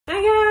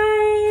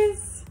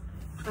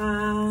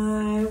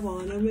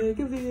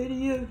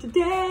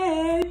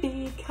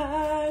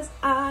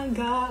I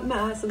got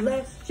my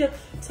celestial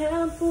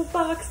temple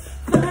box.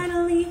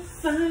 Finally,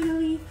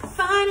 finally,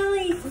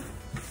 finally.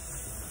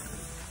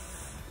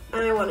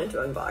 And I wanted to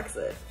unbox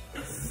it.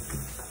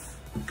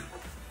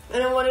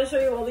 And I want to show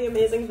you all the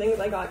amazing things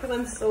I got because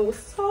I'm so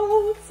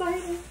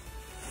excited.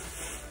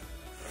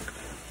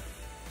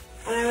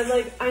 And I was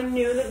like, I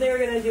knew that they were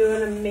going to do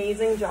an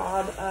amazing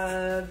job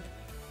of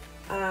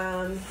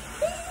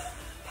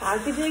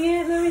packaging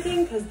it and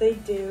everything, because they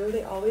do,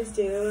 they always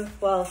do.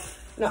 Well,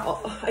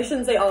 no, I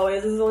shouldn't say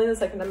always. This is only the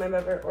second time I've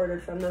ever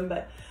ordered from them,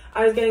 but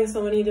I was getting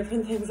so many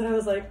different things and I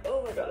was like,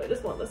 oh my god, I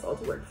just want this all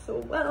to work so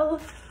well.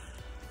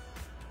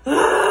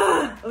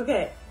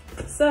 Okay,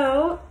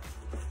 so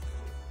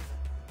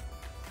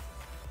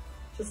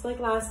just like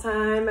last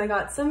time, I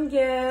got some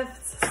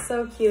gifts,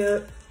 so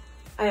cute.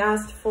 I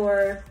asked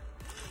for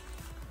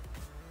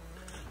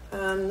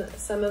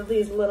some of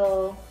these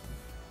little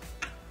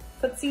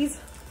footsies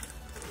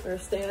or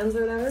stands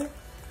or whatever.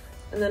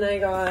 And then I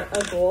got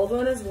a gold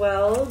one as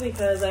well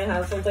because I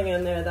have something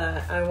in there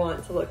that I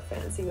want to look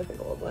fancy with a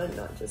gold one,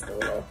 not just a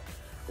little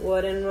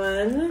wooden one.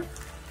 And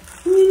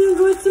then I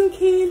got some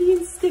candy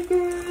and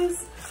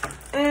stickers.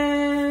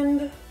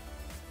 And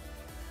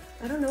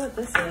I don't know what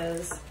this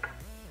is.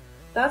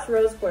 That's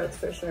rose quartz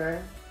for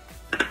sure.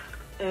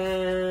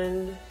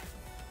 And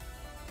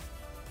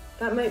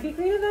that might be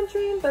green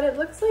aventurine, but it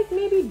looks like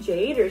maybe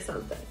jade or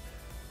something.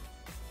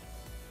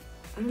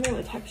 I don't know,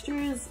 the texture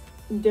is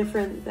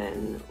different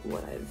than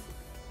what I've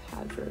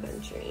had for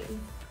aventurine.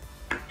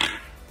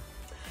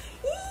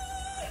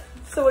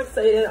 So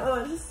excited. Oh,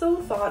 I'm just so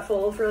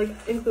thoughtful for like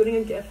including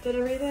a gift and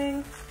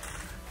everything.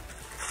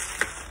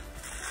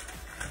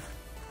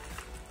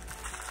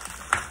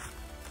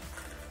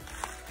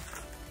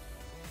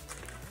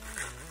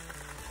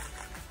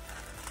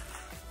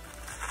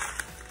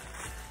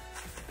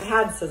 I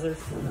had scissors.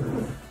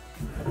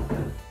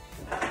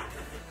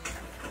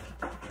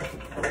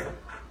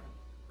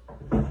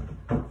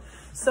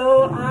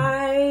 So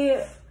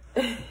I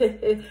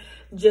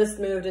just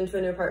moved into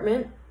a new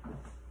apartment,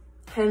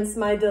 hence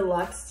my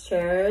deluxe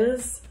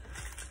chairs.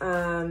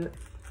 And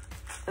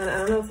I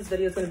don't know if this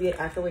video is going to be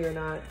echoey or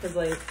not, because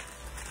like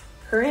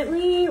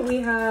currently we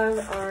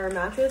have our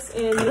mattress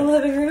in the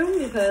living room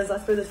because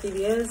that's where the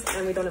TV is,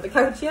 and we don't have a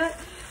couch yet.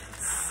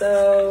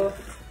 So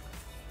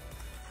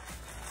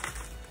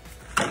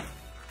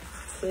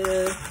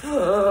it's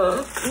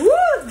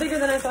bigger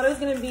than I thought it was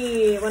going to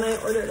be when I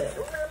ordered it.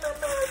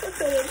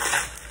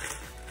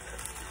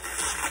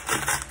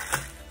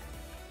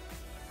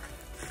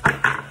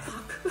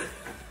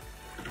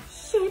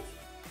 Shit.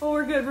 Oh,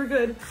 we're good, we're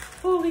good.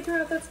 Holy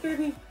crap, that scared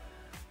me.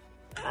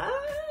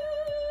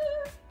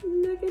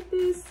 Look at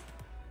this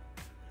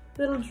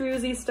little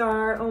Druzy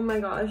star. Oh my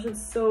gosh,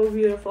 it's so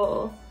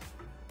beautiful.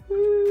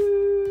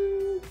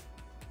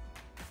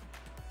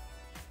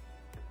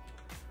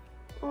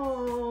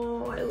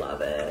 Oh, I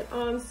love it.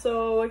 Oh, I'm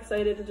so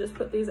excited to just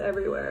put these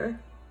everywhere.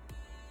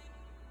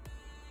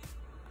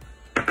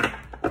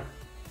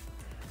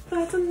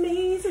 That's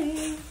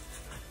amazing.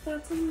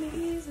 That's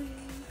amazing.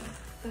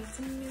 That's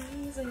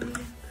amazing.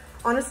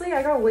 Honestly,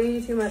 I got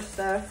way too much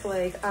stuff.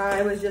 Like,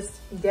 I was just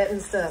getting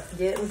stuff.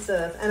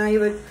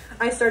 And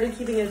I started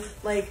keeping it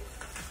like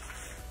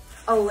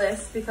a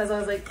list because I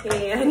was like,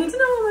 hey, I need to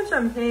know how much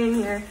I'm paying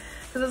here.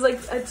 Because it was like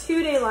a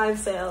 2-day live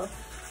sale.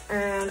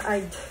 And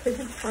I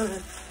didn't want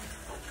to.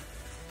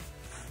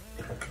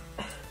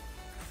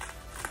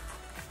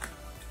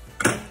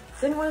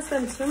 Didn't want to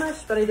spend too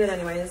much, but I did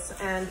anyways.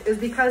 And it was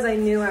because I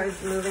knew I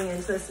was moving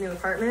into this new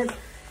apartment.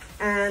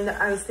 And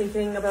I was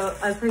thinking about,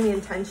 I was putting the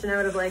intention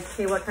out of like,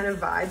 hey, what kind of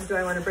vibes do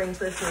I want to bring to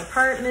this new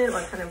apartment?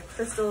 What kind of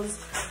crystals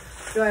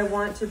do I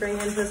want to bring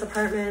into this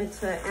apartment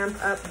to amp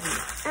up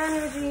the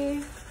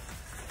energy?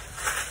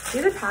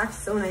 These are packed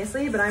so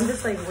nicely, but I'm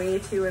just like way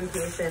too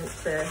impatient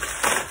to.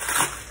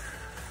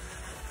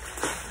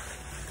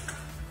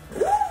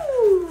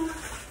 Woo!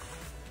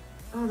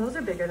 Oh, those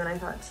are bigger than I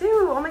thought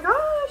too. Oh my gosh.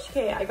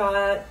 Okay, I got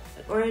an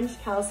orange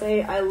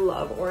calcite. I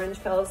love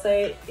orange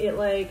calcite. It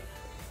like,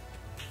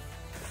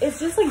 it's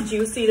just like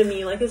juicy to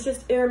me. Like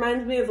it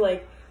reminds me of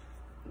like,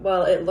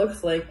 well, it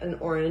looks like an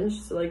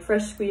orange. So like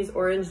fresh squeezed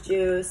orange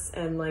juice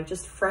and like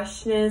just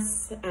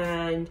freshness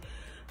and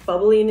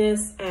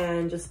bubbliness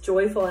and just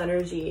joyful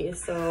energy.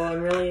 So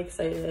I'm really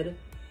excited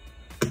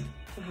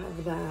to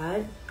have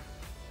that.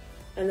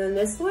 And then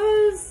this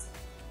was,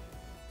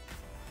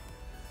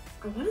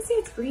 I want to say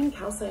it's green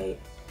calcite.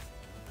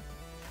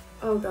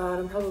 Oh God,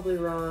 I'm probably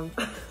wrong.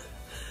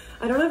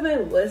 I don't have my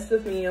list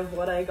with me of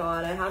what I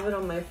got. I have it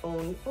on my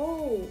phone.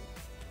 Oh,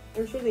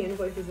 I'm sure the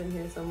invoice is in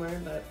here somewhere,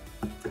 but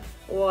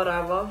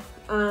whatever.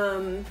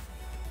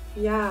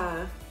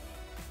 Yeah.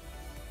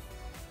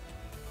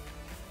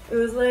 It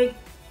was like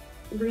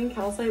green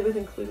calcite with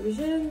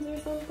inclusions or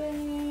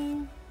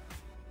something.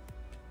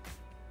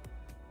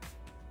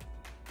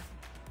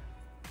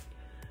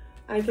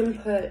 I can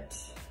put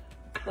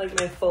like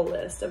my full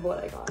list of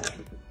what I got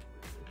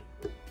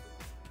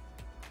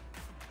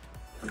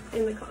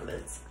in the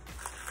comments.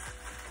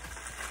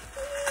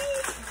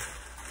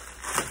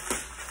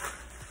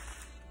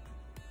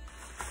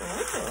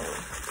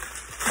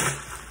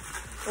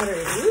 What are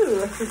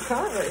you? I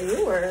forgot what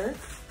you were.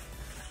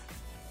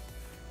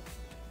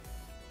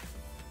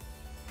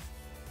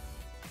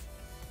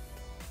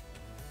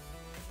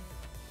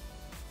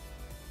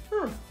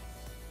 Huh.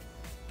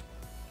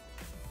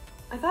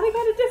 I thought I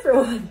got a different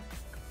one.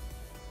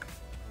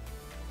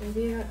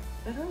 Maybe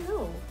I don't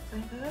know.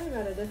 I thought I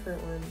got a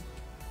different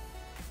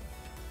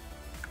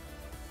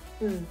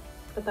one.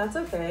 But that's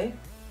okay.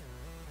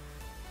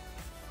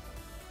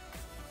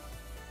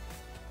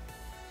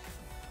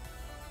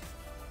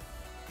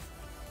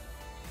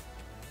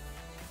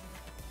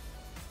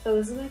 So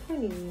this is my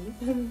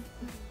Carnelian.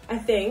 I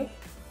think.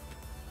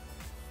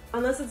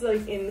 Unless it's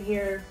like in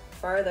here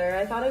farther.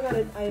 I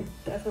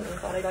definitely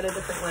thought I got a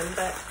different one,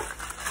 but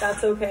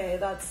that's okay.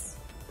 That's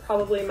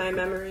probably my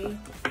memory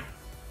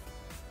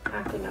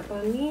acting up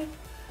on me.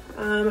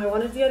 I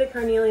wanted to get a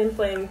Carnelian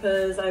Flame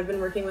because I've been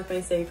working with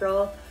my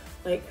sacral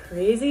like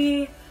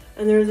crazy,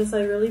 and there's this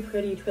like really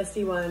pretty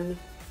twisty one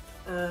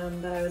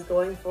that I was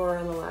going for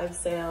on the live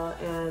sale,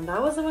 and that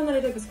was the one that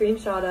I took a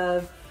screenshot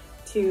of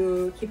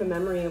to keep a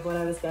memory of what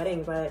I was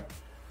getting. But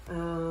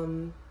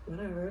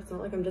whatever, it's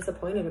not like I'm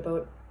disappointed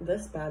about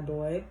this bad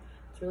boy.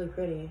 It's really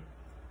pretty.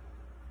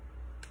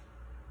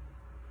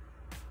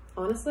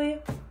 Honestly,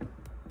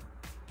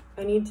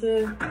 I need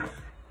to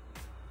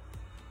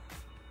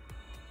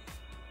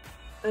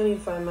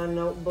find my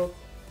notebook.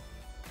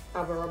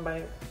 I'll be right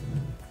back.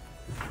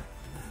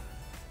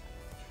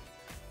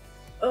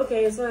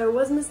 Okay, so I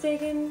was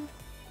mistaken.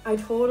 I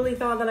totally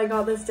thought that I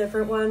got this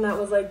different one that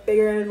was like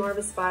bigger and more of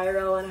a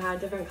spiral and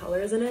had different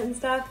colors in it and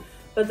stuff,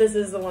 but this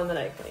is the one that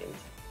I claimed.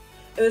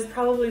 It was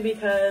probably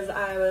because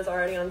I was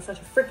already on such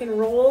a freaking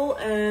roll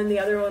and the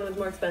other one was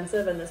more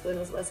expensive and this one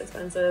was less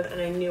expensive, and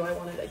I knew I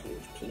wanted a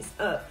huge piece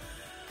of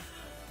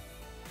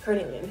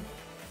Carnelian.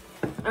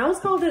 I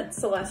almost called it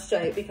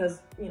Celestite because,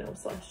 you know,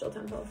 Celestial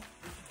Temple.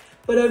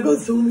 But I've got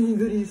so many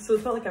goodies, so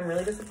it's not like I'm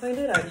really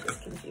disappointed. I was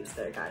just confused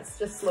there, guys.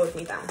 Just slowed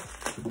me down.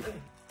 Okay.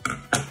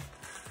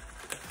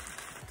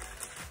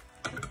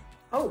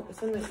 Oh,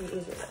 this one might be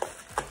easier to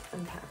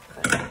unpack.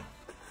 But...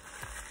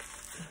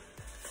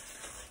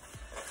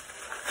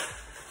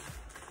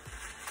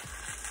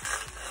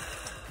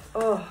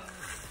 oh.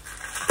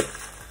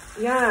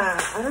 Yeah,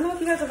 I don't know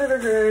if you guys have ever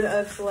heard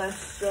of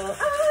Celestial.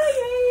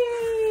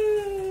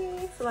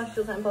 Yay!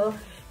 Celestial Temple.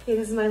 Okay,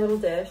 this is my little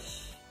dish.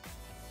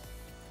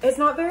 It's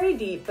not very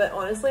deep, but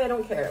honestly, I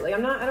don't care. Like, I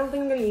don't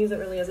think I'm gonna use it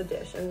really as a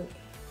dish. I'm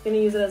gonna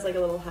use it as like a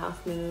little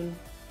half moon.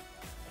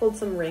 Hold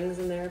some rings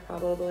in there,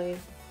 probably.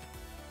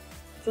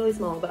 It's really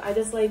small, but I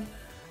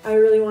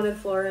really wanted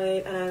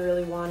fluorite, and I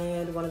really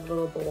wanted one of the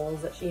little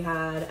bowls that she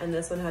had, and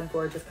this one had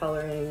gorgeous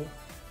coloring.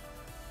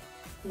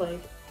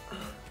 Like,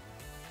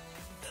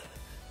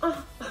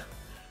 got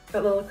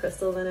little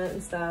crystals in it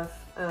and stuff.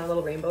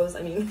 Little rainbows,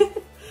 I mean.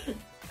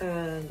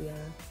 And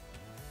yeah.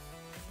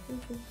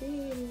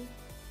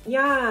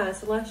 Yeah,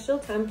 Celestial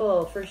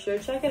Temple, for sure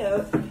check it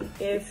out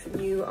if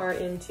you are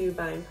into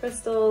buying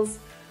crystals.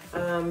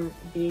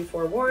 Be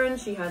forewarned,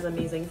 she has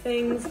amazing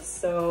things,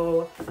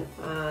 so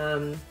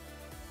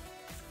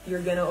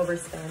you're gonna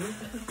overspend.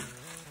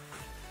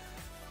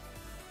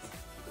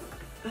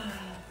 I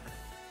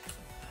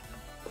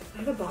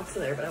have a box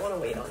in there, but I want to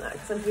wait on that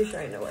because I'm pretty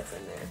sure I know what's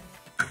in there.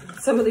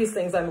 Some of these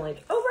things I'm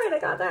like, oh right, I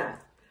got that.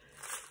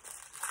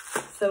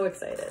 So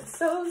excited,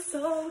 so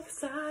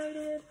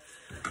excited.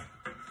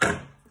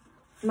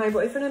 My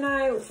boyfriend and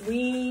I,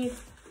 we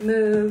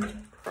moved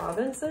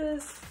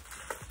provinces.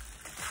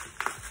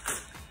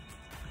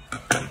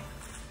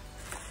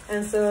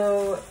 And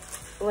so,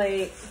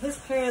 like, his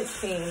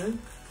parents came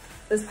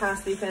this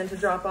past weekend to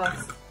drop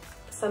off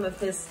some of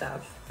his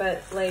stuff,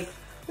 but like,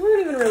 we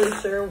weren't even really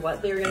sure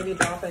what they were gonna be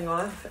dropping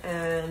off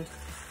and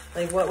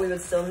like what we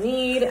would still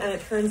need. And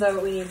it turns out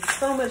we need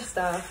so much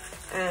stuff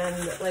and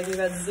like we've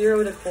got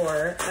zero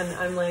decor, and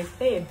I'm like,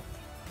 babe,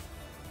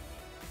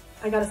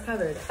 I got us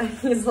covered. And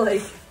he's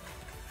like,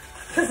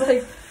 cause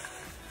like,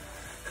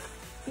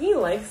 he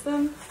likes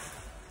them.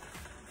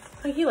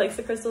 Like, he likes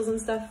the crystals and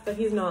stuff, but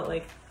he's not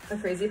like a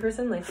crazy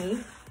person like me.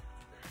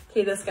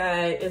 Okay, this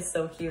guy is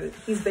so cute.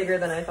 He's bigger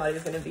than I thought he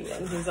was gonna be,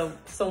 and he's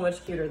so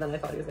much cuter than I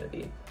thought he was gonna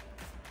be.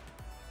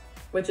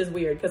 Which is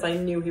weird, because I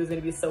knew he was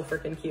gonna be so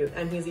freaking cute,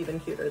 and he's even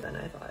cuter than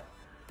I thought.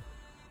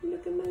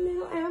 Look at my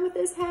little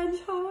Amethyst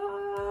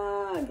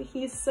Hedgehog.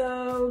 He's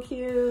so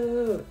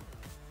cute.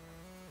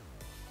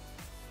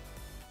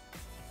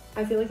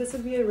 I feel like this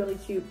would be a really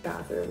cute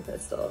bathroom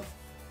crystal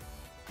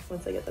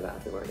once I get the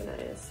bathroom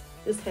organized.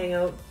 Just hang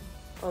out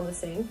on the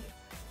sink,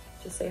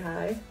 just say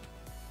hi.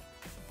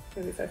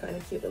 Maybe if I find a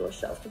cute little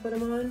shelf to put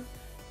him on.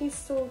 He's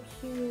so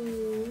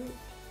cute.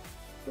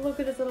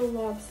 Look at his little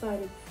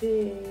lopsided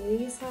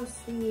face, how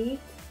sweet.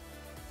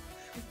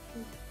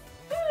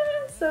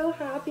 So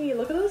happy.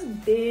 Look at those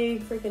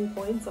big freaking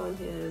points on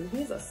him.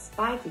 He's a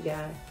spiky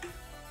guy.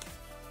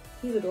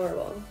 He's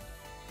adorable.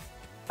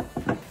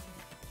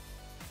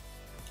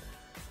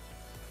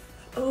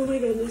 Oh my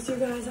goodness, you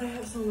guys, I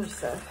have so much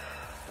stuff.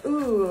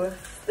 Ooh,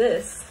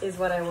 this is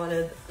what I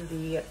wanted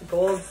the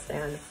gold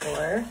stand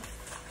for.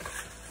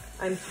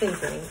 I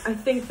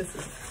think this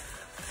is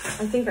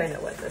I think I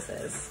know what this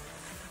is.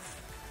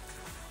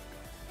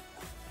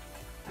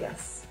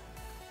 Yes.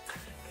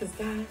 Because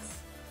guys,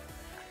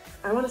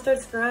 I want to start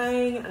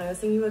scrying, and I was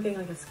thinking about getting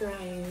like a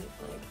scrying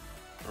like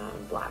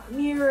black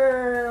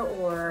mirror,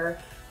 or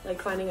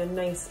like finding a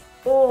nice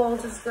bowl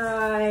to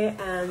scry.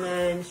 And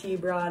then she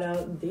brought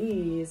out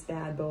these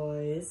bad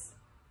boys.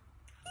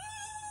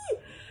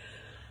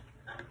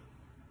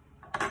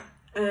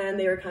 And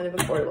they were kind of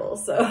affordable,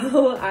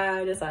 so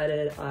I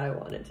decided I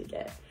wanted to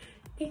get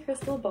a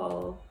crystal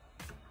ball.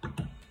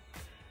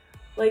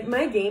 Like,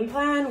 my game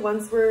plan,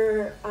 once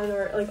we're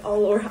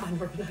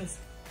unorganized,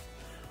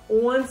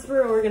 once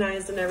we're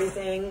organized and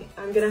everything,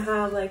 I'm gonna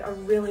have like a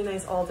really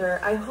nice altar.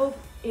 I hope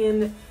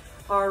in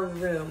our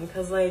room,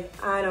 because like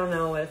I don't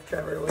know if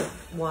Trevor would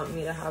want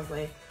me to have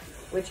my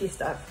witchy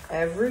stuff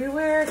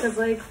everywhere, because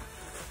like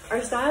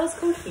our style's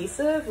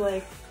cohesive,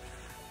 like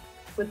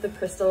with the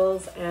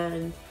crystals,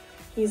 and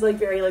he's like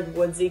very like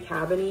woodsy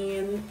cabiny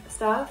and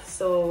stuff,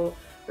 so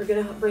we're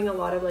gonna bring a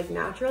lot of like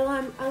natural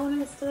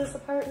elements to this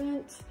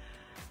apartment,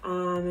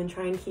 and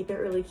try and keep it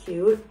really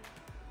cute.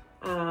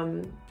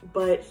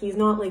 But he's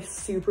not like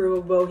super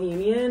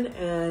bohemian,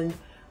 and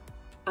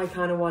I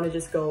kind of want to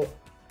just go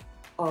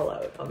all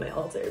out on my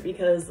altar,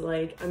 because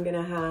like I'm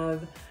gonna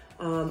have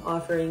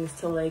offerings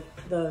to like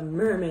the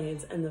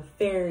mermaids and the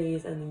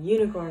fairies and the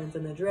unicorns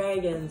and the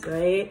dragons,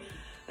 right?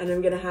 And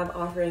I'm gonna have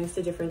offerings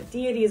to different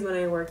deities when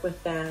I work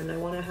with them. I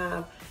want to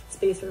have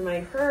space for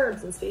my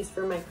herbs and space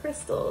for my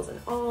crystals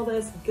and all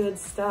this good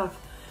stuff.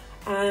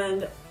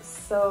 And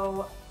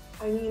so,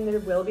 I mean, there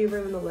will be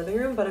room in the living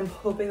room, but I'm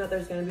hoping that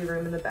there's gonna be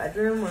room in the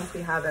bedroom once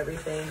we have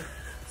everything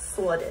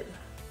slotted.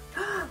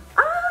 Ah!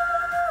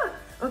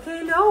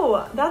 Okay,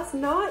 no, that's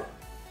not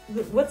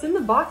what's in the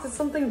box. Is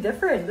something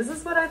different. This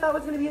is what I thought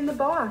was gonna be in the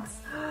box.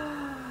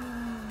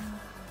 Oh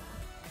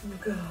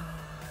God.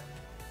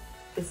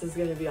 This is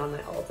gonna be on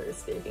my altar,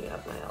 staking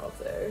up my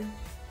altar.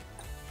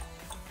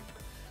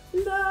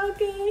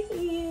 Look at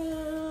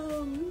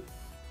him.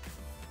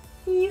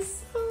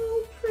 He's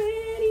so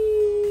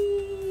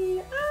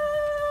pretty.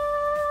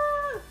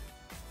 Ah!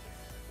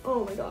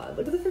 Oh my God,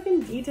 look at the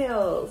freaking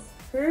details.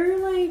 Her,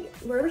 like,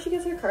 wherever she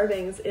gets her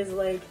carvings is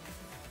like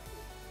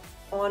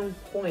on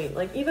point.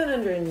 Like even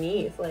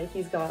underneath, like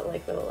he's got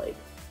like little like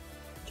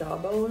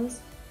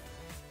jawbones,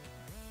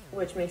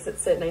 which makes it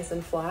sit nice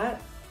and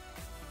flat.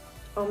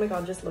 Oh my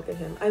God, just look at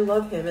him. I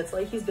love him. It's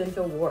like he's been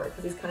to war,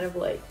 because he's kind of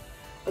like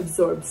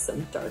absorbed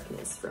some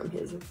darkness from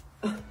his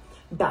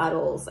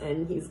battles,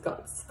 and he's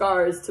got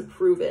scars to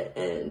prove it,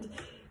 and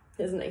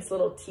his nice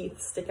little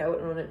teeth stick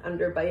out on an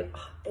underbite.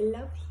 Oh, I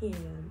love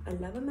him. I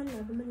love him, I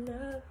love him, I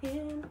love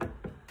him.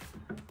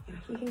 Yeah,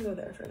 he can go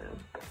there for now.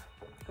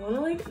 I want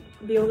to like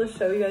be able to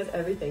show you guys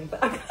everything,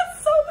 but I got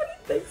so many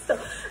things still.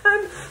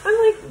 I'm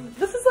like,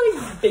 this is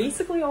like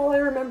basically all I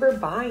remember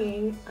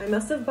buying. I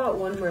must have bought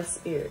one more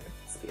sphere,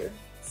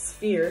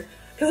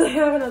 because I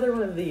have another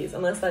one of these,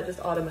 unless that just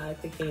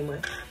automatically came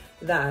with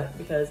that,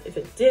 because if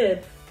it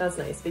did, that's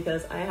nice,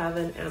 because I have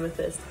an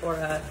amethyst or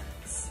a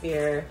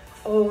sphere.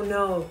 Oh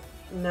no,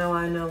 now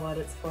I know what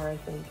it's for, I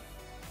think.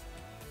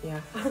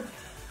 Yeah.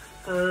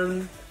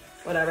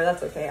 Whatever,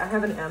 that's okay. I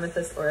have an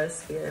amethyst or a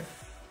sphere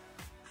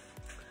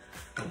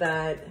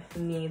that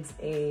needs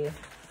a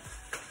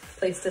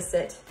place to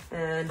sit,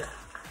 and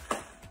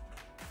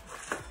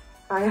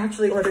I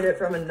actually ordered it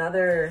from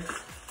another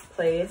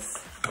place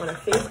on a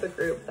Facebook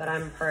group that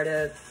I'm part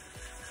of,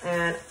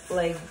 and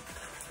like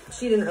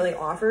she didn't really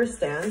offer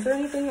stands or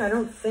anything, I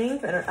don't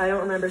think. I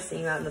don't remember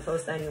seeing that in the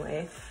post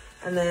anyway.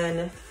 And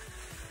then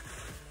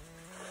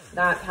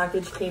that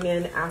package came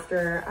in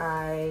after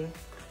I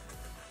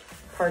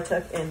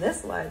partook in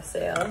this live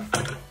sale,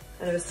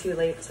 and it was too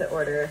late to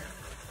order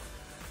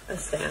a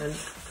stand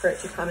for it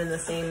to come in the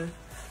same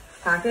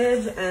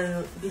package.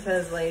 And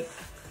because like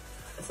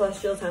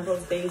Celestial Temple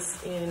is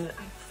based in,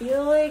 I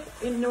feel like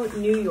in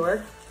New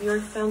York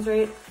sounds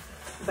right,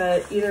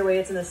 but either way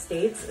it's in the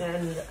States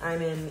and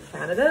I'm in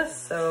Canada,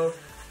 so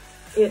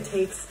it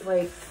takes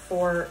like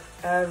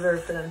forever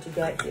for them to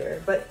get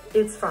here. But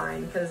it's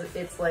fine, because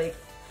it's like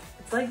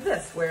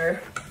this,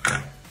 where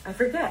I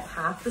forget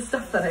half the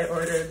stuff that I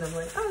ordered and I'm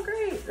like, oh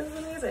great, this is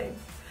amazing.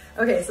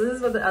 Okay, so this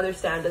is what the other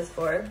stand is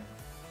for.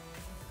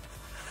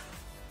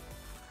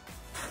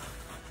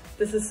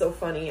 This is so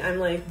funny. I'm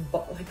like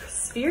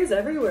spheres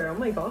everywhere. Oh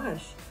my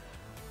gosh.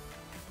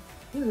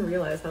 I didn't even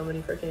realize how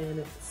many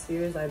freaking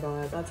spheres I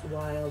bought. That's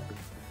wild.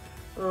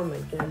 Oh my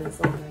goodness.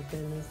 Oh my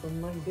goodness. Oh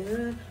my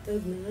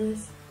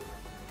goodness.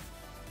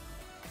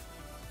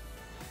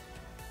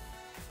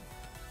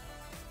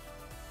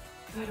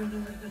 I don't know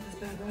where to put this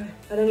bad boy.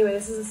 But anyway,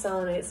 this is a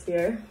Selenite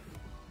Sphere.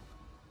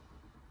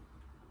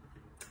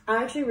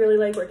 I actually really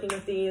like working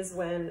with these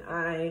when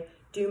I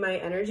do my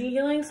energy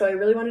healing, so I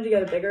really wanted to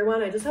get a bigger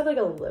one. I just have like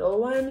a little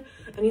one,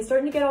 and he's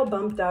starting to get all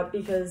bumped up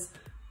because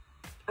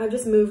I've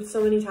just moved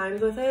so many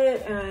times with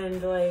it,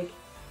 and like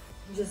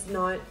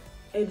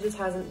it just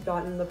hasn't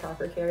gotten the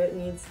proper care it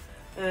needs.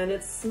 And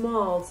it's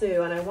small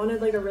too, and I wanted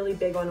like a really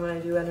big one when I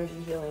do energy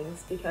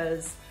healings,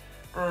 because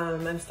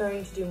I'm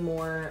starting to do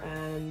more,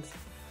 and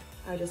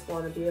I just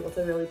want to be able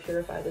to really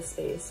purify the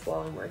space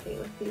while I'm working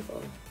with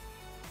people.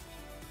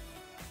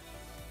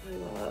 I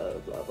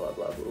love, love, love,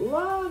 love,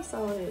 love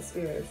Selenite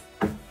Spheres.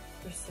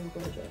 They're so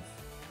gorgeous.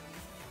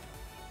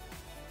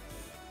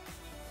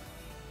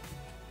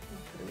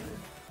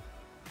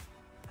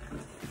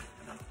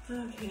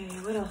 Okay,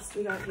 what else do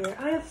we got here?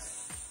 I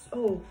have,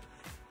 oh,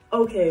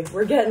 okay,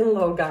 we're getting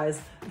low,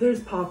 guys. There's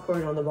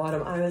popcorn on the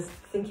bottom. I was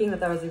thinking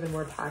that was even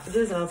more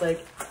packages, and I was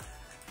like,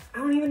 I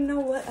don't even know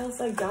what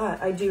else I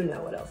got. I do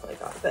know what else I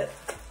got, but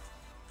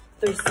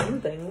there's some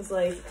things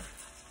like,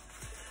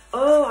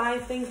 oh, I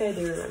think I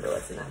do remember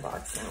what's in that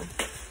box now.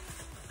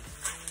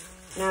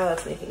 Now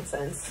that's making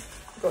sense.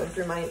 Going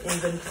through my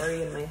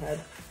inventory in my head.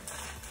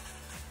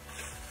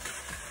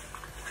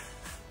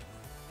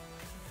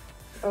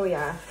 Oh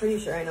yeah, pretty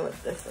sure I know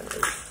what this one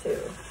is too.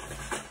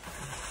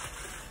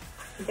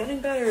 I'm getting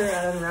better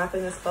at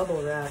unwrapping this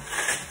bubble wrap.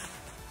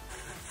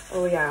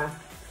 Oh yeah.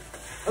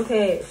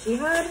 Okay, she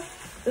had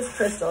this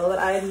crystal that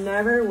I had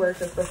never worked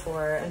with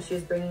before, and she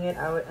was bringing it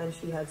out, and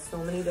she had so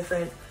many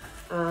different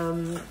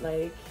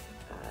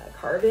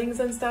carvings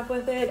and stuff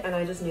with it, and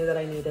I just knew that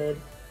I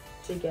needed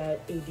to get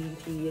a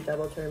DT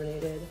double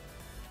terminated.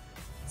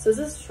 So this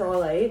is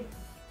Trollite,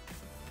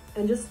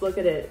 and just look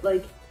at it.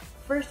 Like,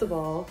 first of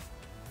all,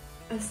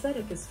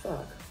 aesthetic as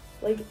fuck.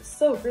 Like,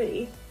 so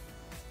pretty.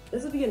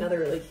 This would be another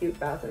really cute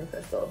bathroom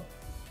crystal.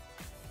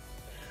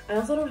 I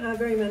also don't have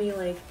very many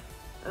like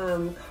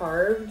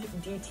carved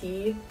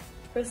DT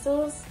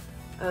crystals.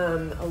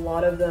 A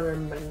lot of them are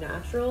my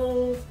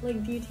natural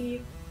like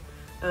DT,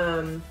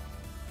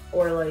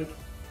 or like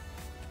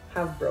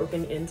have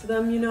broken into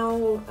them, you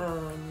know,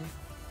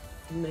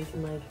 and they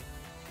can like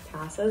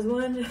pass as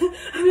one.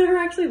 I've never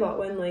actually bought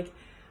one like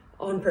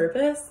on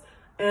purpose.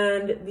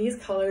 And these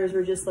colors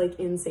were just like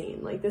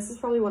insane. Like, this is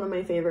probably one of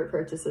my favorite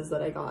purchases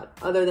that I got,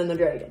 other than the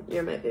dragon.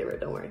 You're my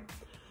favorite, don't worry.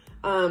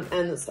 And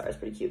the star is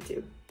pretty cute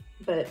too.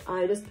 But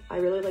I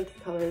really like the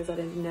colors. that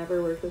I've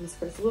never worked with this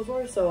crystal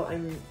before, so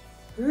I'm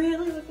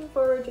really looking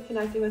forward to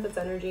connecting with its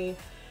energy.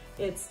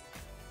 It's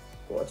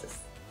gorgeous.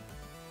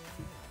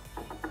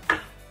 Okay,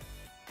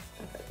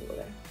 I can go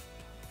there.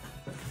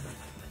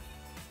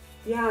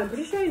 Yeah, I'm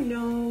pretty sure I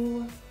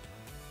know.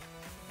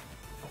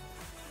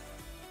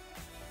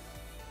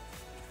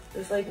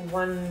 There's like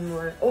one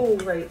more. Oh,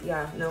 right.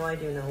 Yeah, no, I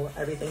do know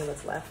everything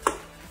that's left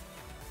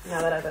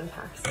now that I've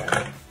unpacked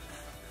stuff.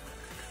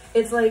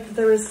 It's like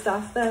there was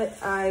stuff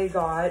that I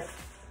got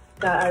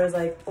that I was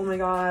like, oh my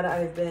God,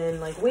 I've been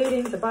like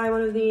waiting to buy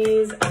one of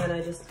these. And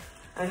then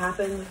I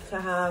happened to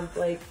have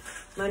like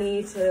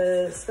money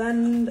to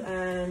spend,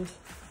 and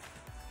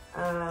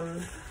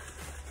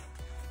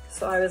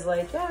so I was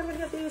like, yeah, I'm gonna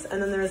get these.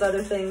 And then there was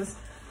other things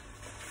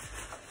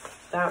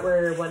that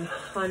were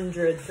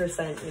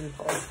 100%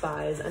 impulse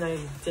buys, and I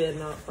did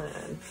not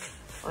plan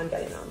on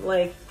getting them.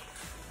 Like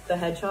the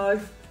hedgehog,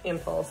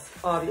 impulse,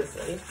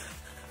 obviously.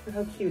 Look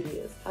how cute he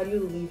is. How do you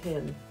leave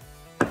him?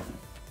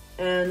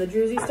 And the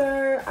Druzy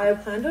star, I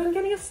planned on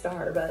getting a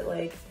star, but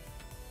like,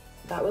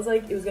 that was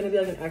like, it was gonna be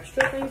like an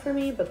extra thing for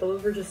me, but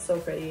those were just so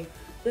pretty.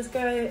 This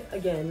guy,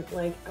 again,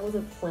 like I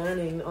wasn't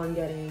planning on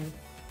getting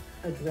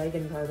a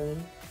dragon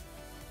carving.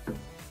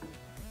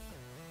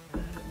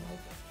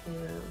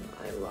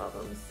 I love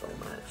him so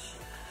much.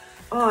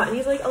 Oh, and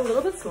he's like a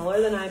little bit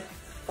smaller than I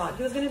thought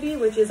he was going to be,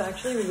 which is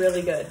actually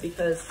really good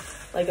because,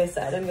 like I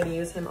said, I'm going to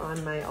use him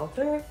on my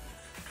altar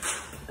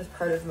as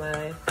part of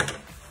my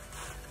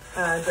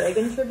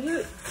dragon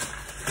tribute.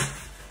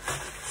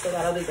 So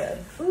that'll be good.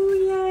 Ooh,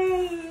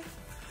 yay!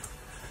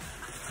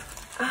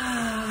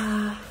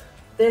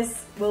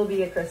 This will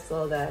be a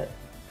crystal that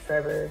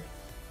Trevor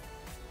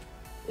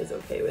is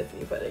okay with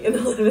me putting in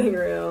the living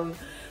room.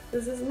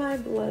 This is my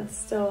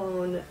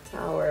bloodstone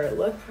tower.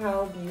 Look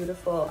how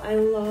beautiful. I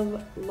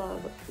love,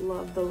 love,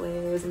 love the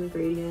layers and the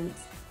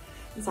gradients.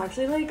 It's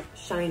actually like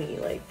shiny.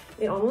 Like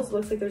it almost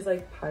looks like there's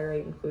like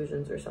pyrite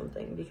inclusions or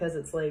something because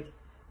it's like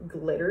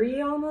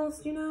glittery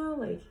almost, you know,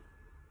 like.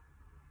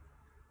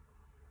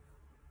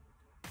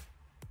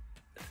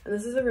 And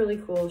this is a really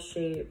cool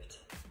shaped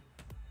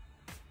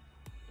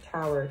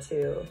tower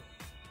too.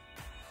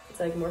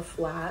 It's like more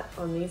flat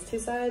on these two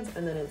sides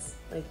and then it's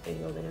like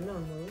angled in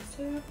on those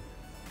two.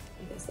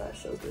 I guess that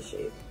shows the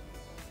shape.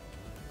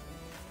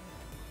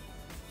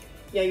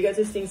 Yeah, you guys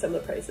are seeing some of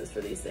the prices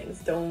for these things.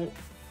 Don't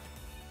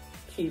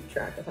keep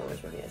track of how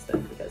much money I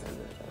spent because I'm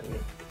not telling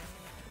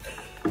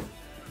you.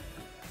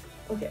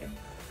 Okay.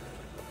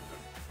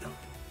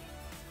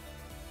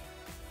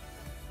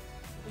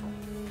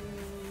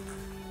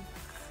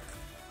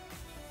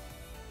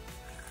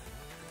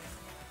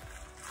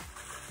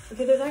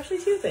 Okay, there's actually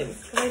two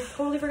things because I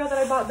totally forgot that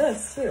I bought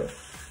this too.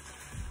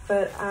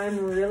 But I'm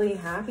really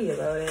happy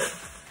about it.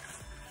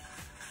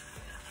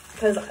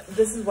 Because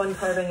this is one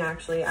carving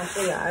actually.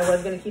 Yeah, I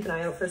was gonna keep an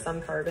eye out for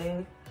some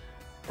carving,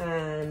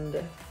 and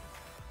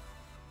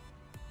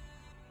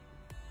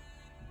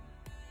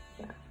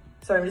yeah.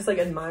 So I'm just like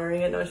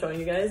admiring it, not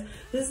showing you guys.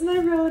 This is my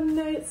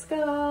Rhodonite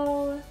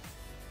Skull.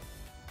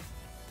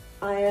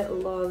 I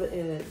love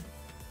it.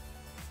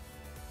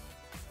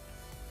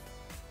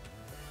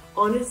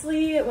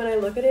 Honestly, when I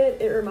look at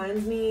it, it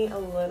reminds me a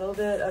little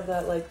bit of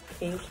that like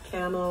pink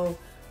camo,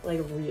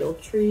 like real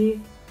tree,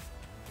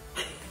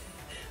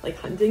 like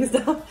hunting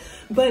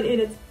stuff, but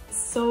it's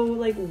so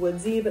like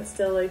woodsy, but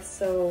still like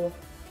so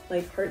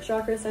like heart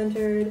chakra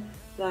centered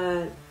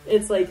that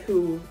it's like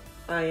who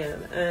I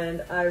am.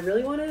 And I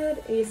really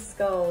wanted a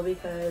skull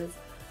because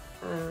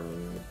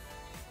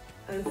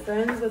I'm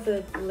friends with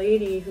a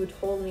lady who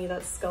told me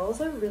that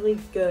skulls are really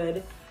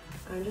good.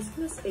 I'm just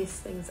gonna space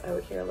things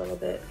out here a little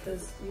bit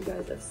because you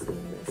guys have seen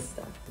this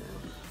stuff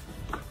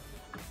now.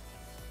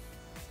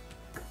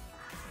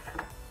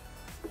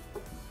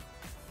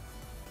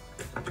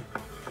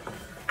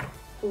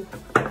 Ooh.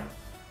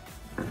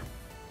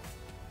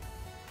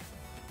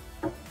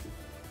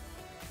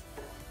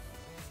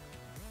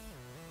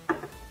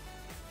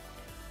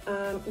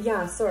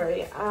 Yeah,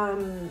 sorry.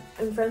 I'm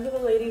friends with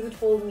a lady who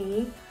told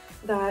me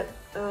that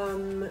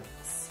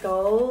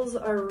skulls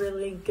are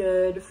really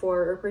good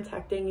for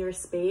protecting your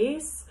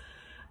space.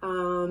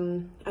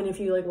 And if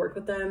you like work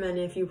with them and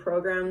if you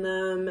program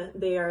them,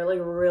 they are like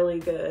really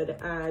good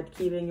at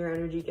keeping your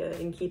energy good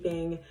and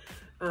keeping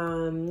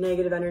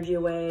negative energy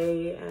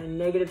away and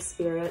negative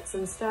spirits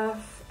and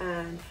stuff.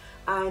 And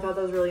I thought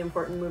that was really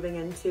important moving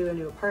into a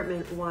new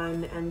apartment,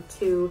 1, and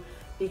 2,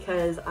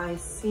 because I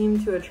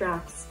seem to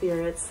attract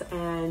spirits,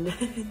 and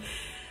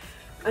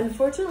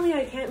unfortunately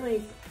I can't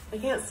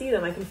see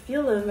them. I can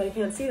feel them, but I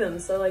can't see them.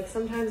 So like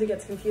sometimes it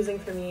gets confusing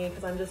for me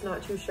because I'm just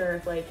not too sure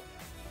if like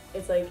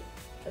it's like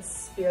a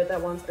spirit that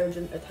wants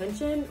urgent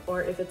attention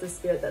or if it's a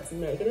spirit that's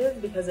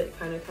negative, because it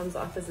kind of comes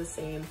off as the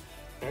same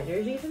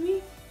energy to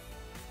me.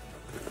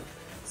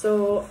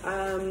 So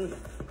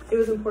it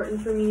was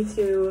important for me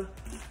to,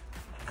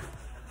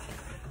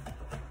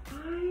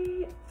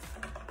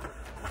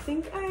 I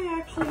think I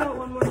actually got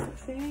one more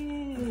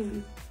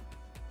thing.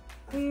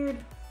 Weird.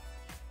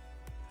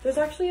 There's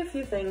actually a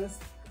few things.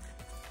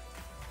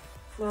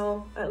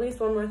 Well, at least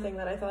one more thing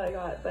that I thought I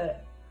got,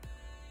 but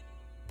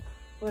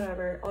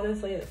whatever.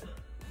 Honestly, I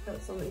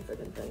got so many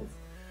freaking things.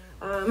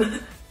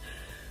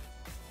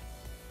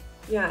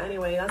 Yeah,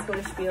 anyway, that's what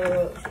I feel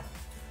about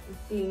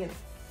being an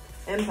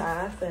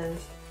empath and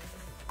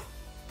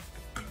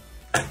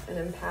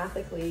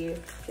empathically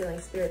feeling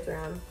spirits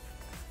around.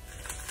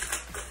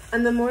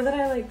 And the more that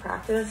I like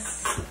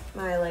practice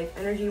my like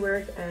energy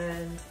work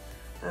and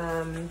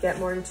get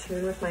more in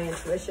tune with my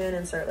intuition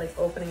and start like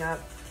opening up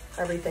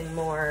everything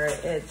more,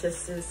 it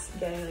just is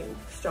getting like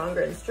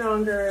stronger and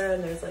stronger.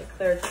 And there's like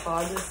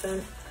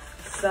claircognizant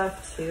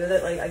stuff too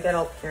that like I get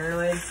all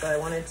paranoid, so I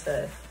wanted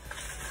to,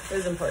 it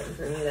was important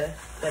for me to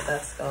get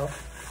that skull.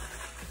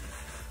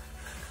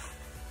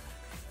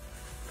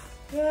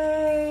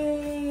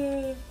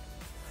 Yay!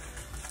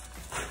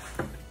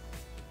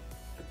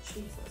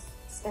 Jesus.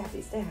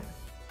 Stabby stab.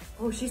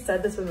 Oh, she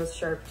said this one was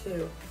sharp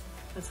too.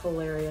 That's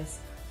hilarious.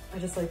 I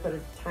just like put a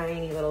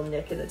tiny little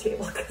nick in the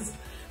table because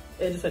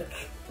it just went.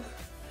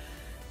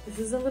 This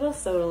is a little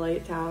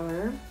Sodalite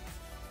Tower.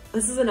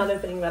 This is another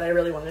thing that I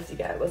really wanted to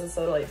get, was a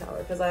Sodalite Tower,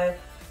 because I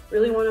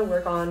really want to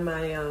work on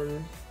my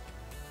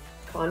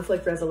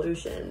conflict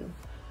resolution.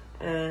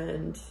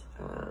 And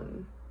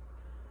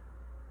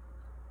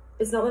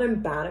it's not that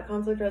I'm bad at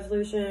conflict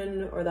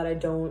resolution or that I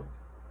don't,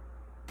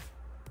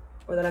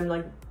 or that I'm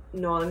like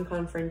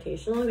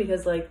non-confrontational,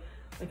 because like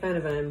I kind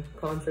of am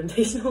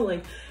confrontational. Like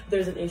if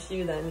there's an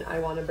issue, then I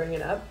want to bring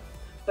it up,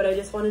 but I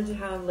just wanted to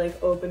have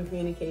like open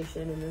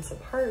communication in this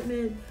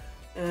apartment,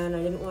 and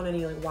I didn't want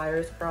any like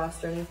wires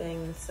crossed or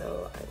anything,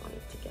 so I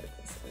wanted to get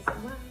this as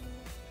well.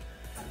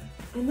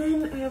 And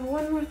then I have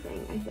one more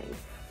thing.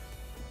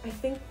 I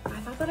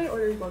thought that I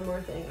ordered one more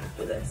thing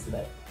after this,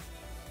 but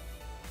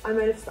I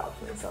might have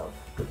stopped myself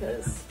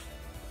because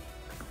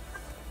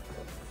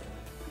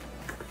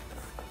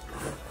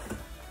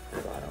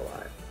I got a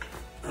lot.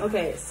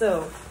 Okay,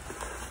 so,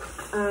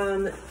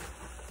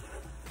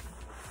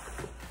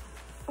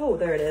 oh,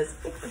 there it is.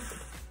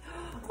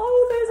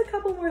 Oh, there's a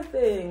couple more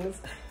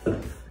things.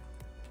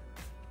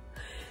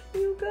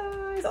 You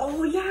guys,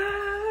 oh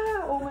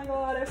yeah! Oh my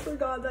god, I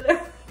forgot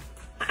that.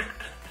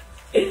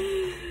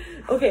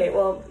 Okay,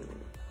 well,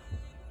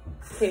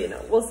 okay,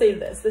 no, we'll save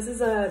this. This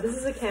is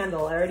a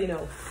candle. I already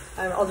know.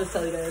 I'll just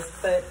tell you guys,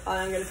 but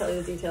I'm gonna tell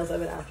you the details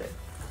of it after,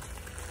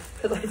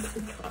 because I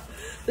forgot.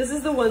 This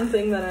is the one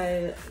thing that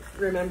I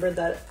remembered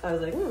that I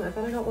was like, I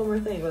thought I got one more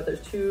thing, but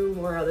there's 2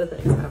 more other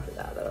things after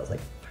that I was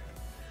like,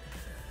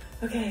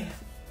 okay,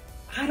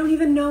 I don't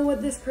even know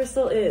what this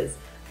crystal is.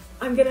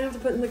 I'm gonna have to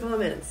put in the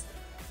comments.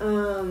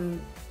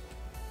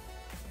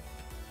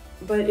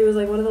 But it was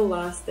like one of the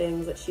last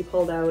things that she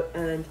pulled out,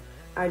 and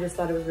I just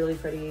thought it was really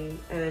pretty.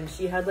 And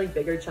she had like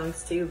bigger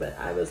chunks too, but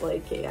I was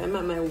like, okay, I'm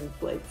at my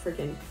like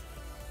freaking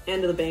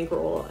end of the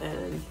bankroll,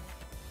 and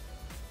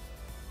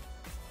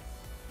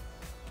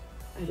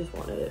I just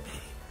wanted it.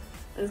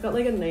 And it's got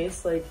like a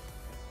nice like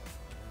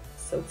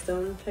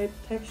soapstone type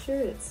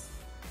texture. It's,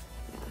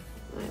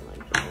 yeah, I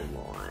like it a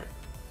lot.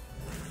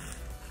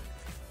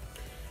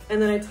 And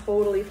then I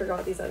totally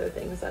forgot these other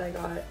things that I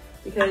got,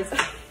 because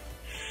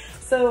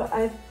so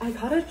I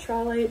got a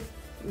Trollite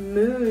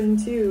moon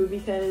too,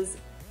 because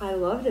I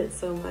loved it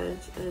so much,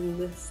 and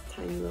this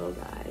tiny little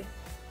guy.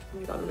 Oh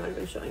my god, I'm not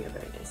even showing it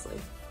very nicely.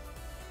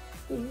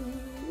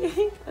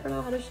 I don't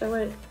know how to show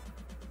it.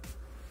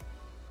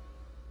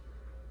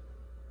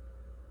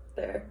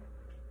 There.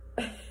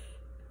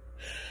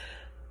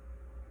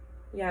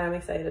 Yeah, I'm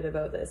excited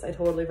about this. I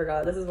totally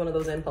forgot. This is one of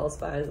those impulse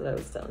buys that I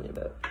was telling you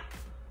about.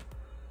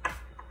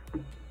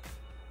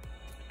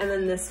 And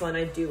then this one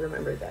I do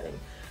remember getting.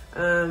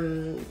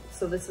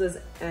 So this was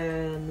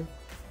an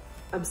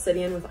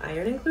obsidian with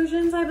iron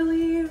inclusions, I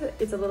believe.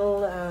 It's a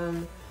little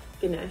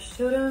Ganesh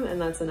totem, and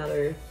that's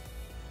another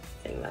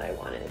thing that I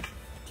wanted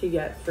to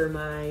get for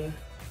my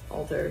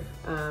altar.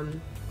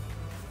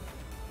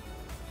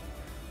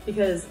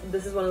 Because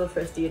this is one of the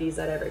first deities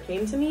that ever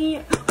came to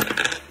me.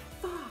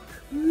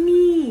 Fuck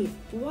me!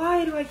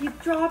 Why do I keep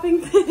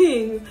dropping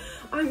things?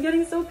 I'm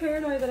getting so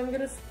paranoid that I'm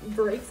gonna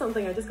break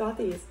something. I just got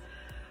these.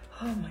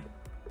 Oh my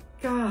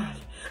god.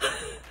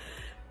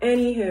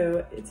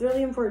 Anywho, it's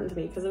really important to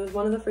me because it was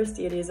one of the first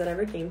deities that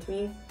ever came to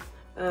me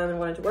and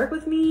wanted to work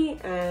with me,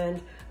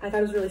 and I thought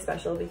it was really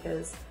special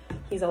because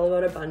he's all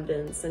about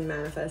abundance and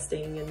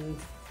manifesting and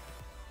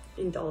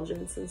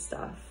indulgence and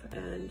stuff.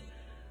 And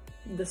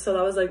so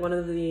that was like one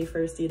of the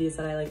first deities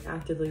that I like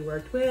actively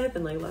worked with,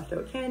 and like left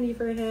out candy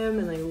for him,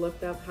 and like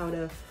looked up how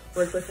to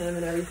work with him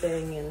and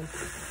everything. And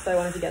so I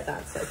wanted to get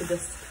that so I could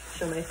just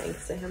show my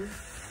thanks to him.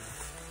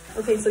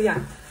 Okay, so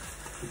yeah.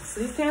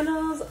 So these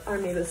candles are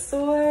made with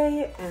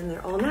soy, and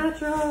they're all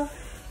natural.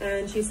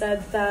 And she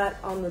said that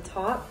on the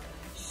top,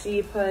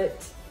 she put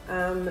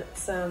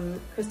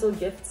some crystal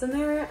gifts in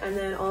there, and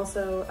then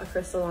also a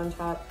crystal on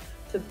top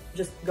to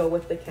just go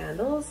with the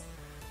candles.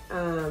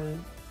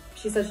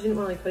 She said she didn't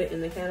want to like put it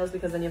in the candles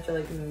because then you have to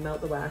like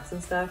melt the wax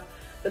and stuff.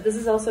 But this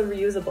is also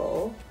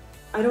reusable.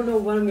 I don't know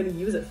what I'm going to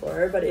use it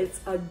for, but it's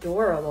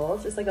adorable.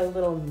 It's just like a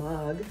little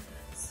mug.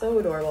 So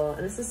adorable.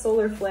 And this is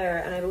Solar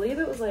Flare, and I believe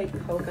it was like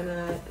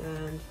coconut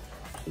and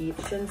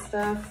peach and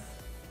stuff.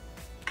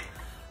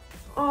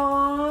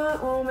 Aww,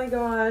 oh my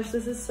gosh,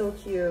 this is so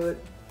cute.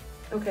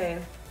 Okay,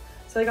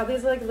 so I got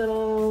these like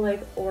little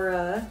like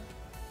aura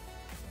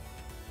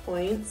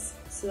points,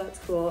 so that's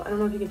cool. I don't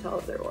know if you can tell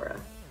if they're aura.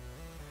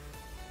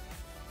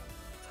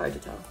 It's hard to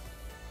tell.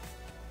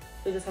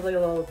 They just have like a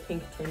little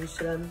pink tinge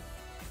to them.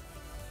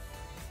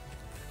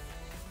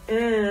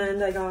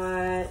 And I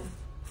got,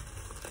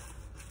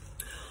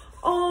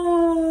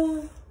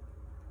 oh,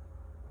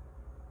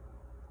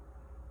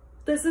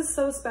 this is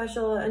so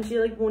special, and she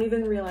like won't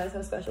even realize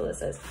how special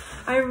this is.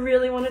 I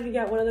really wanted to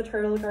get one of the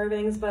turtle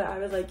carvings, but I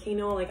was like,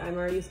 Kino, like I'm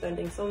already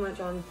spending so much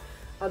on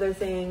other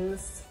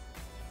things.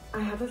 I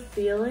have a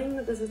feeling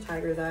that this is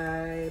Tiger's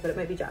Eye, but it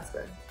might be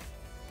Jasper.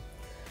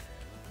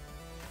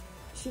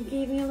 She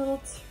gave me a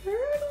little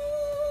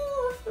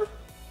turtle.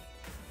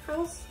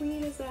 How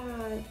sweet is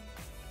that?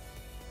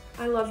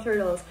 I love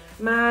turtles.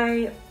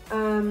 My,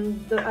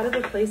 out of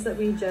the place that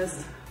we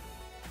just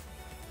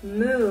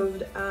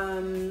moved,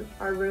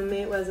 our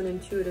roommate was an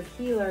intuitive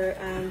healer,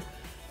 and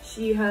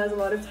she has a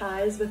lot of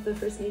ties with the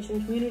First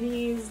Nation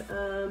communities,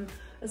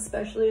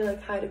 especially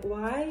like Haida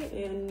Gwaii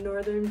in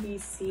northern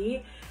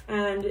BC.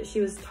 And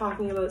she was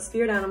talking about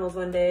spirit animals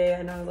one day,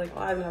 and I was like,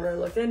 oh, I've never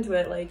looked into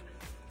it, like,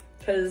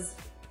 because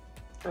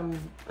I'm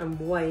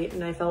white,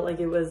 and I felt like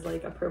it was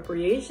like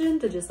appropriation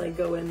to just like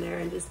go in there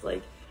and just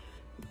like,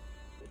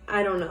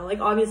 I don't know,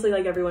 like obviously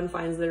like everyone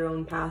finds their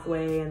own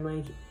pathway, and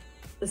like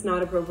it's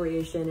not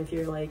appropriation if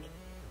you're like,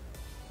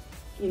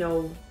 you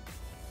know,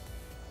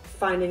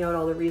 finding out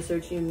all the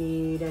research you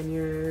need, and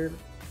you're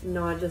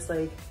not just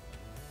like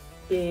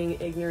being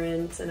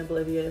ignorant and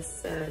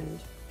oblivious and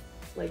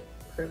like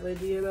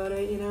privilegey about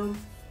it, you know.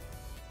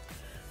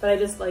 But I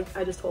just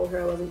told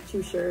her I wasn't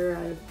too sure.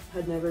 I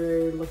had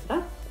never looked it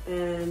up,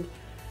 and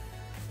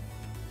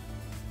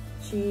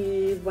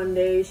one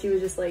day she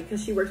was just like,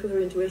 because she works with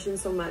her intuition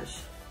so much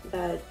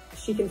that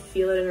she can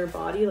feel it in her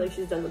body, like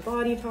she's done the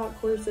body talk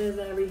courses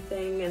and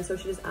everything, and so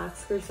she just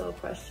asks herself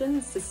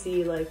questions to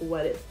see like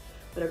what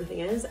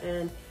everything is,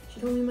 and she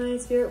told me my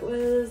spirit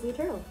was the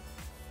turtle.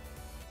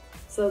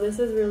 So this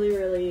is really,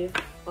 really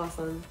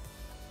awesome.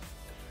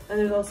 And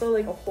there's also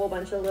like a whole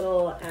bunch of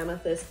little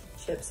amethyst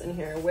chips in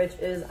here, which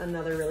is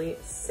another really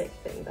sick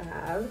thing to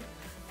have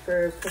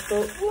for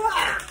crystal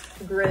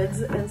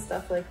grids and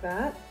stuff like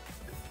that.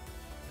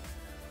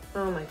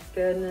 Oh my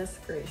goodness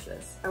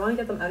gracious. I want to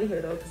get them out of here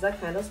though, because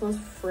that candle smells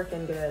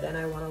freaking good, and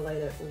I want to light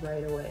it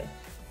right away.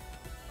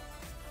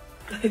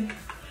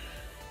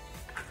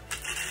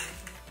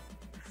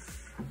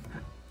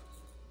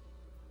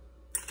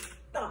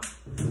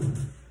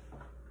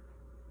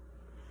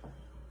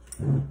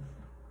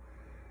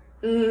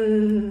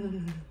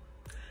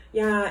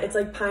 Yeah, it's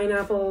like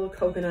pineapple,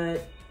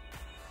 coconut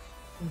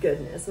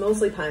goodness,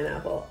 mostly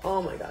pineapple.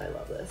 Oh my god, I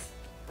love this.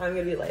 I'm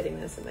gonna be lighting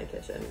this in my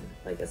kitchen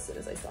like as soon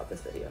as I stop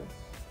this video.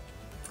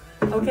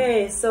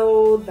 Okay,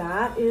 so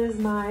that is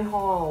my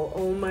haul.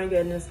 Oh my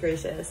goodness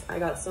gracious, I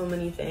got so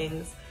many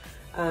things.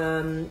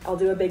 I'll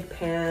do a big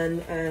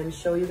pan and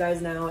show you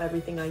guys now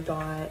everything I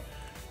got.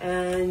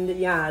 And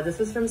yeah, this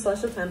was from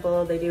Celestial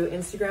Temple. They do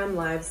Instagram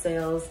live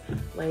sales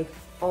like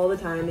all the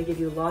time. They give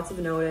you lots of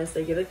notice.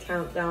 They give a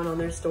countdown on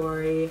their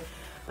story.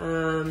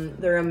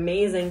 They're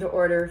amazing to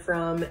order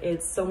from.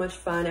 It's so much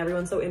fun.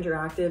 Everyone's so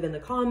interactive in the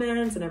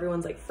comments, and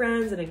everyone's like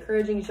friends and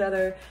encouraging each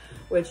other,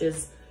 which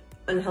is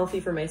unhealthy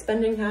for my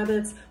spending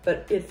habits,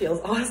 but it feels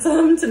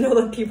awesome to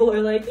know that people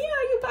are like, yeah,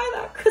 you buy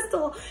that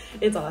crystal.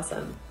 It's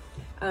awesome.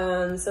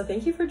 So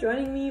thank you for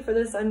joining me for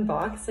this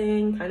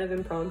unboxing, kind of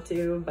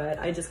impromptu, but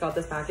I just got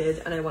this package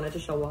and I wanted to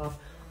show off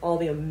all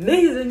the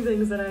amazing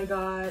things that I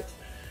got.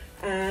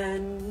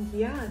 And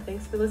yeah,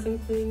 thanks for listening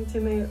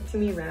to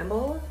me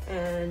ramble,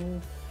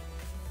 and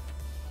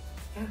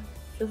yeah,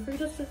 feel free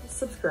to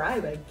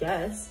subscribe, I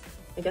guess.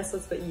 I guess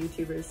that's what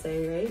YouTubers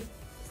say, right?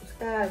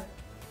 Subscribe.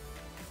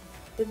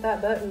 Hit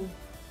that button.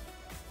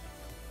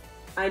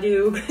 I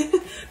do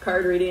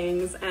card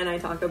readings and I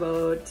talk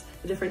about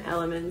the different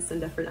elements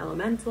and different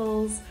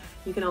elementals.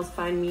 You can also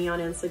find me on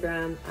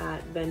Instagram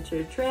at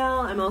Venture Trail.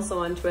 I'm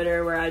also on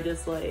Twitter where I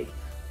just like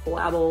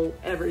blabble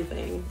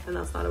everything, and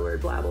that's not a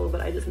word, blabble,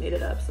 but I just made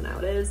it up, so now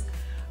it is.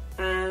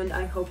 And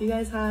I hope you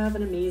guys have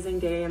an amazing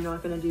day. I'm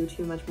not going to do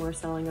too much more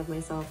selling of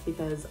myself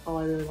because all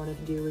I really wanted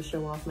to do was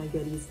show off my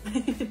goodies.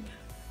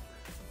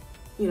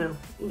 You know,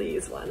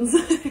 these ones.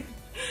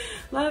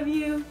 Love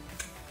you.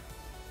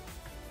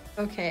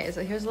 Okay,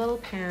 so here's a little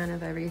pan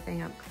of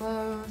everything up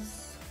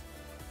close.